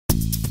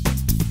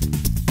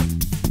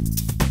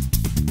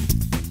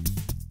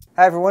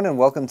Hi everyone and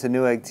welcome to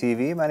Newegg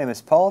TV. My name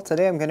is Paul.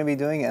 Today I'm going to be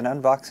doing an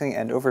unboxing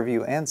and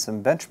overview and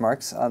some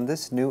benchmarks on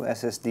this new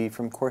SSD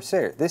from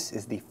Corsair. This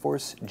is the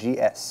Force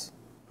GS.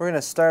 We're going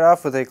to start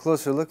off with a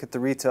closer look at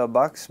the retail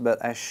box,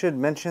 but I should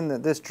mention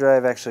that this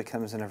drive actually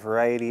comes in a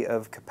variety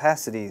of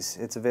capacities.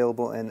 It's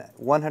available in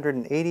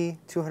 180,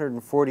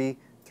 240,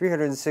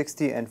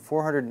 360, and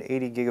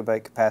 480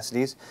 gigabyte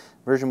capacities.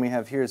 The version we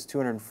have here is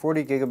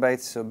 240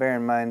 gigabytes, so bear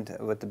in mind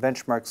with the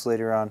benchmarks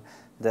later on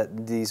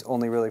that these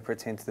only really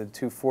pertain to the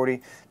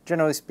 240.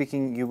 Generally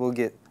speaking, you will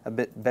get a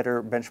bit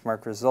better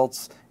benchmark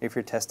results if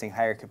you're testing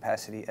higher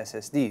capacity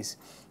SSDs.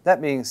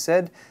 That being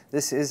said,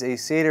 this is a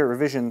SATA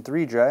revision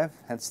 3 drive,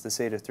 hence the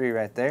SATA 3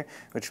 right there,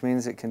 which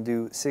means it can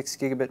do 6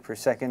 gigabit per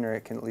second, or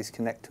it can at least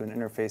connect to an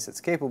interface that's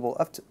capable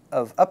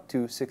of up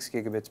to 6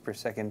 gigabits per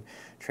second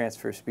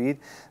transfer speed.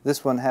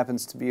 This one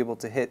happens to be able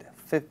to hit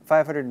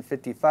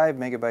 555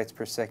 megabytes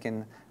per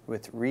second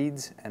with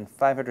reads and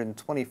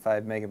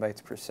 525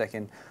 megabytes per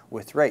second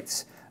with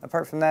writes.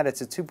 Apart from that,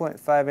 it's a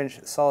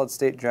 2.5-inch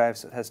solid-state drive,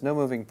 so it has no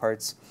moving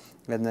parts.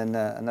 And then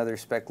another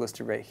spec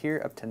listed right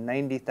here, up to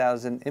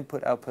 90,000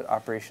 input-output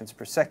operations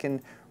per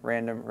second,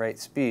 random write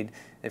speed.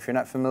 If you're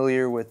not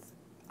familiar with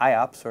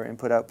IOPS, or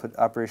input-output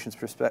operations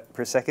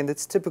per second,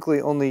 it's typically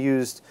only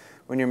used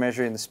when you're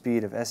measuring the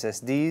speed of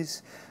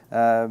SSDs.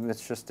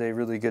 It's just a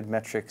really good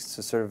metric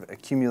to sort of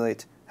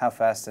accumulate how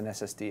fast an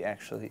SSD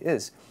actually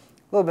is.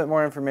 A little bit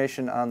more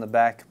information on the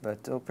back, but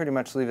I'll pretty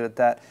much leave it at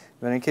that.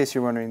 But in case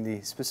you're wondering,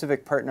 the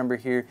specific part number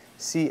here,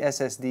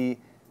 CSSD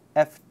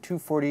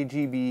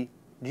F240GB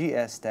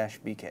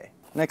GS-BK.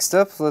 Next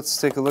up, let's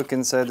take a look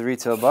inside the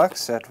retail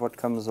box at what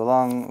comes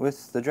along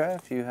with the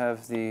drive. You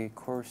have the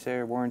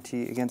Corsair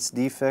warranty against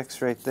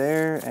defects right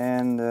there,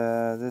 and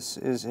this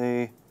is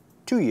a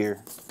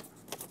 2-year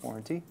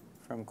warranty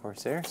from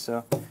Corsair,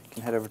 so you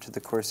can head over to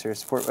the Corsair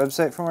support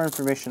website for more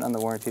information on the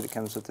warranty that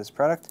comes with this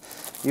product.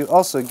 You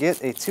also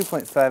get a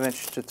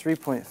 2.5-inch to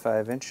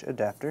 3.5-inch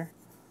adapter,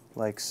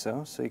 like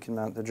so. So you can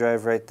mount the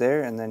drive right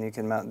there, and then you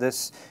can mount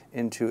this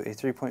into a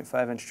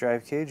 3.5-inch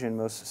drive cage in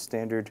most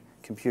standard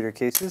computer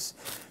cases,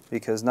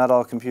 because not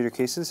all computer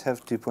cases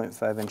have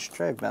 2.5-inch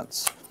drive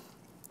mounts.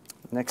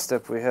 Next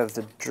up we have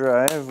the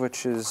drive,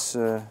 which is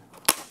in a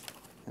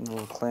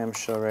little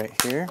clamshell right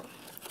here.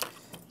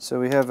 So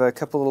we have a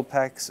couple little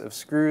packs of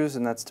screws,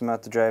 and that's to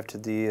mount the drive to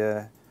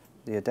the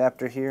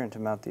adapter here and to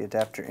mount the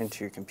adapter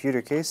into your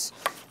computer case.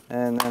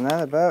 And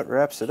that about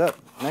wraps it up.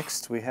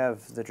 Next we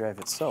have the drive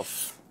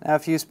itself. Now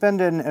if you spend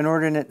an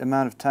inordinate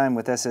amount of time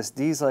with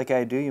SSDs like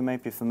I do, you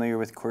might be familiar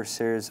with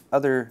Corsair's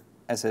other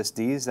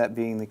SSDs, that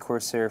being the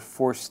Corsair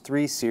Force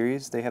 3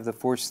 series. They have the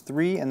Force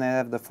 3 and they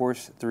have the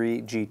Force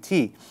 3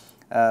 GT.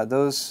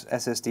 Those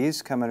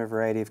SSDs come in a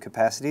variety of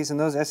capacities, and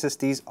those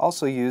SSDs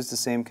also use the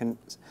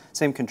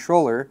same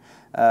controller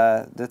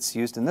that's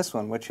used in this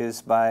one, which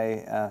is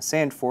by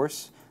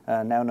SandForce,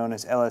 now known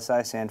as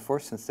LSI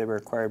SandForce, since they were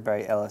acquired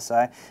by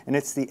LSI, and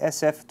it's the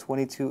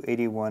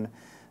SF2281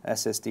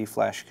 SSD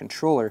flash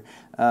controller.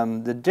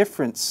 The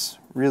difference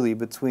really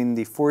between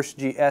the Force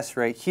GS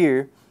right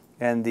here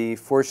and the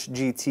Force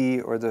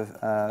GT, or the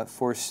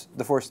Force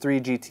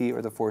 3 GT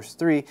or the Force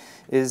 3,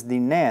 is the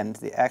NAND,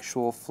 the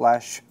actual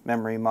flash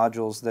memory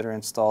modules that are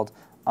installed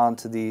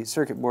onto the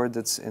circuit board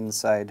that's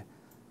inside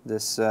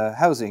this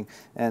housing.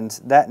 And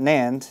that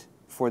NAND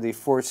for the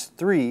Force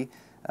 3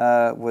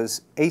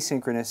 was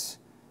asynchronous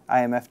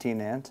IMFT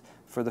NAND.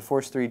 For the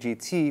Force 3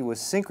 GT was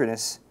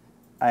synchronous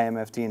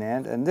IMFT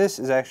NAND, and this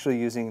is actually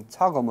using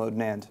toggle mode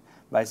NAND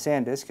by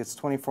SanDisk. It's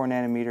 24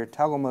 nanometer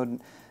toggle mode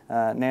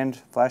NAND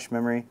flash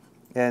memory,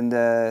 and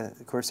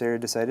Corsair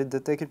decided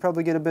that they could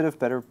probably get a bit of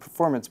better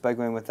performance by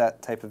going with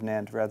that type of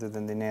NAND rather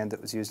than the NAND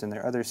that was used in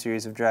their other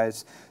series of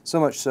drives, so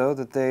much so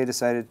that they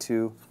decided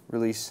to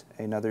release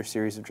another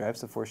series of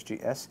drives, the Force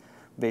GS,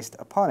 based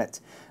upon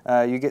it.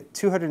 You get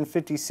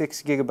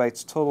 256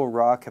 gigabytes total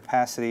raw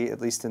capacity, at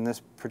least in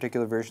this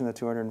particular version, the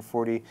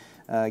 240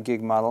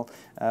 gig model.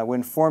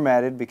 When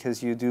formatted,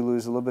 because you do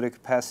lose a little bit of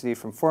capacity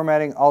from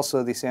formatting,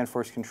 also the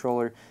SandForce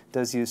controller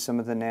does use some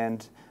of the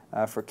NAND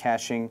for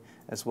caching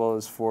as well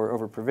as for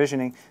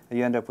over-provisioning.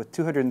 You end up with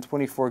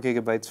 224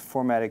 gigabytes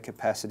formatted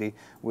capacity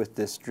with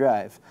this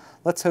drive.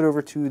 Let's head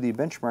over to the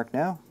benchmark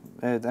now,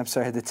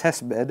 the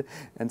test bed,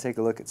 and take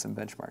a look at some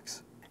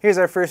benchmarks. Here's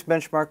our first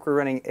benchmark. We're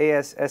running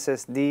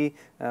ASSSD,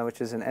 which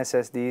is an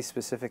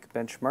SSD-specific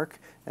benchmark.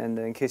 And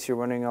in case you're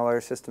wondering, all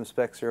our system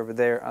specs are over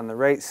there. On the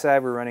right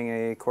side, we're running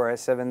a Core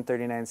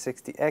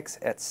i7-3960X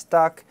at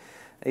stock,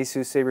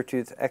 Asus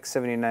Sabertooth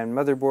X79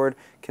 motherboard,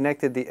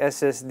 connected the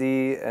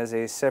SSD as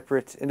a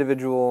separate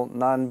individual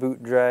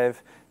non-boot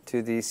drive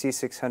to the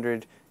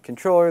C600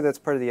 controller. That's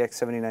part of the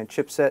X79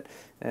 chipset,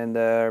 and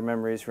our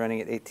memory is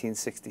running at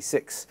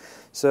 1866.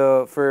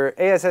 So for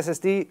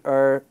ASSSD,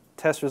 our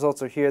test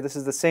results are here. This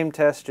is the same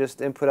test,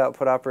 just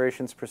input-output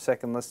operations per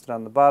second listed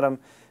on the bottom,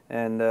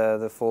 and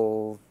the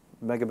full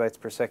megabytes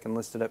per second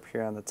listed up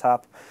here on the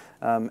top.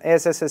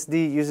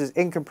 ASSSD uses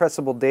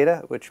incompressible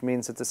data, which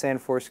means that the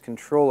SandForce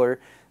controller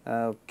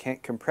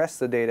can't compress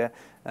the data,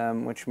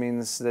 which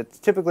means that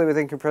typically with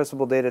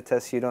incompressible data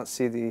tests you don't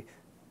see the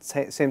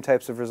same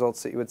types of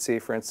results that you would see,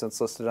 for instance,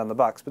 listed on the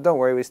box. But don't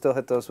worry, we still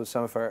hit those with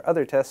some of our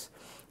other tests.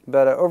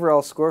 But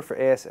overall score for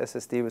AS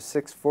SSD was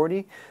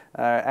 640.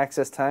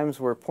 Access times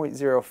were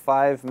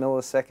 0.05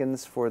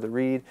 milliseconds for the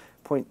read,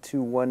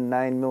 0.219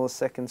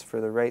 milliseconds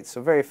for the write,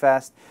 so very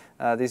fast.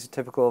 These are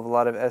typical of a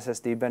lot of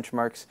SSD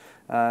benchmarks.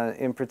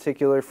 In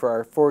particular, for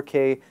our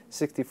 4K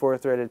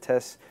 64-threaded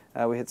tests,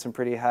 we hit some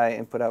pretty high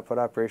input-output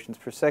operations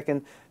per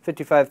second,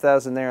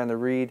 55,000 there on the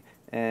read,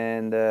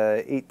 and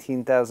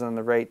 18,000 on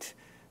the write.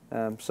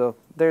 So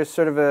there's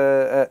sort of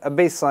a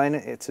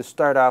baseline to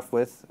start off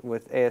with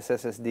AS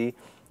SSD.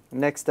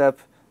 Next up,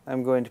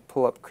 I'm going to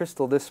pull up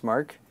Crystal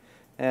Diskmark,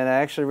 and I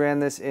actually ran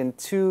this in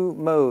two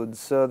modes.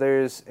 So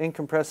there's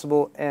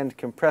incompressible and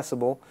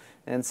compressible,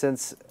 and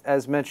since,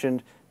 as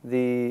mentioned,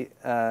 the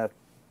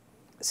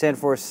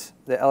SandForce,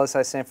 the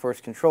LSI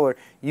SandForce controller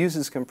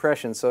uses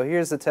compression. So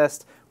here's the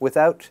test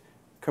without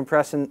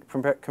compression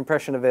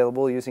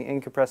available using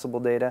incompressible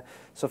data,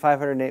 so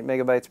 508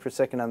 megabytes per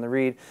second on the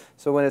read.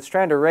 So when it's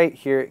trying to write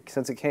here,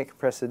 since it can't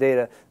compress the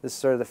data, this is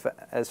sort of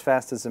as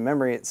fast as the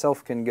memory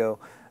itself can go.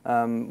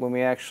 When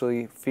we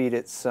actually feed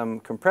it some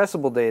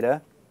compressible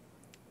data,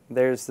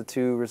 there's the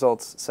two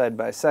results side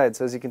by side.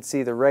 So as you can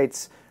see, the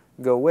writes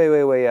go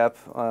way up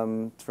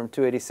from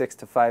 286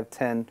 to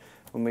 510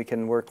 when we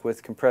can work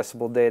with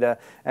compressible data.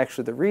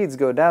 Actually, the reads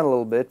go down a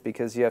little bit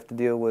because you have to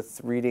deal with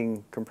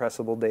reading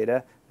compressible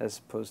data as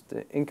opposed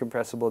to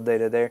incompressible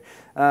data there.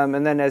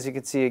 And then, as you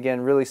can see, again,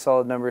 really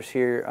solid numbers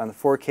here on the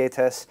 4K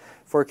tests.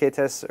 4K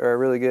tests are a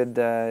really good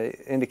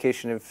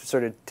indication of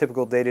sort of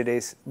typical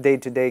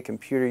day-to-day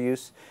computer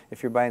use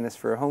if you're buying this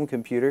for a home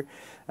computer.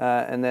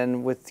 And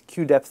then with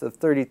Q depth of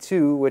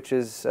 32, which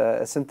is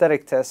a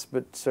synthetic test,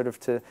 but sort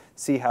of to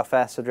see how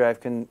fast the drive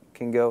can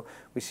go,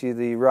 we see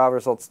the raw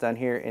results down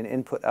here in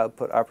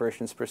input-output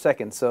operations per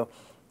second. So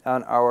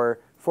on our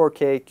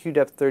 4K Q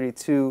depth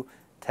 32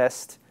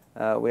 test,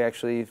 we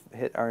actually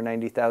hit our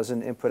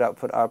 90,000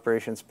 input-output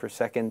operations per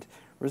second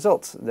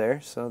results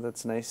there, so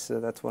that's nice.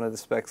 That's one of the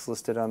specs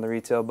listed on the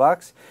retail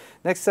box.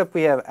 Next up,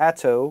 we have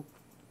Atto,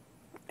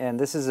 and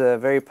this is a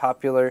very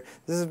popular.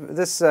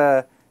 This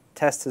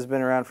test has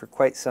been around for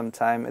quite some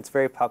time. It's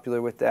very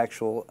popular with the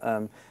actual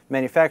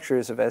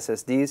manufacturers of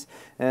SSDs,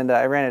 and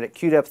I ran it at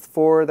Q depth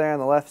 4 there on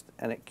the left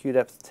and at Q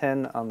depth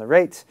 10 on the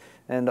right.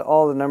 And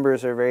all the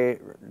numbers are very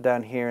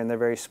down here, and they're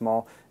very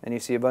small. And you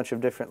see a bunch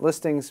of different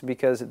listings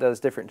because it does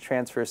different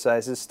transfer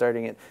sizes,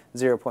 starting at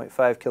 0.5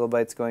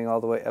 kilobytes, going all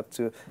the way up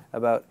to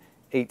about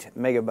 8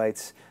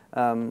 megabytes.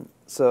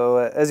 So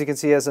as you can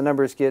see, as the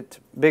numbers get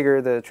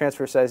bigger, the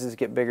transfer sizes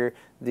get bigger,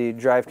 the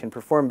drive can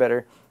perform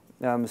better.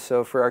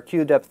 So for our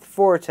Q depth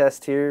 4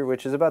 test here,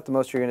 which is about the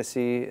most you're going to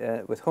see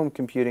with home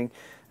computing,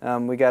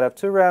 we got up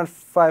to around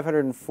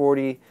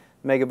 540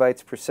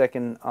 megabytes per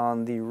second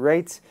on the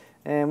write.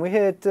 And we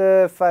hit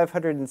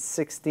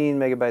 516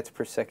 megabytes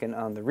per second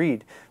on the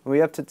read. When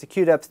we upped it to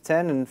Q depth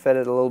 10 and fed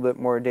it a little bit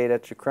more data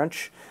to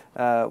crunch,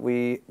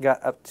 we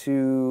got up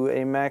to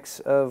a max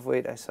of,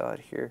 wait, I saw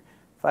it here,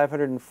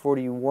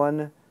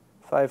 541,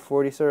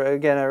 540, so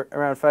again,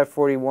 around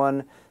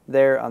 541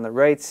 there on the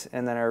writes,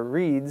 and then our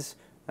reads,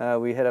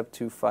 we hit up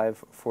to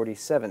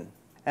 547.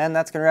 And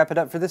that's going to wrap it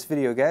up for this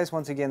video, guys.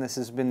 Once again, this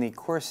has been the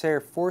Corsair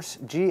Force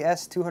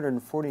GS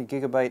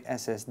 240GB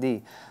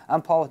SSD.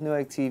 I'm Paul with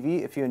Newegg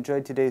TV. If you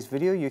enjoyed today's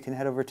video, you can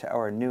head over to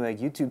our Newegg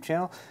YouTube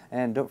channel,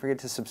 and don't forget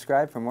to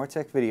subscribe for more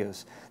tech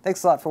videos.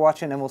 Thanks a lot for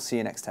watching, and we'll see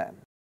you next time.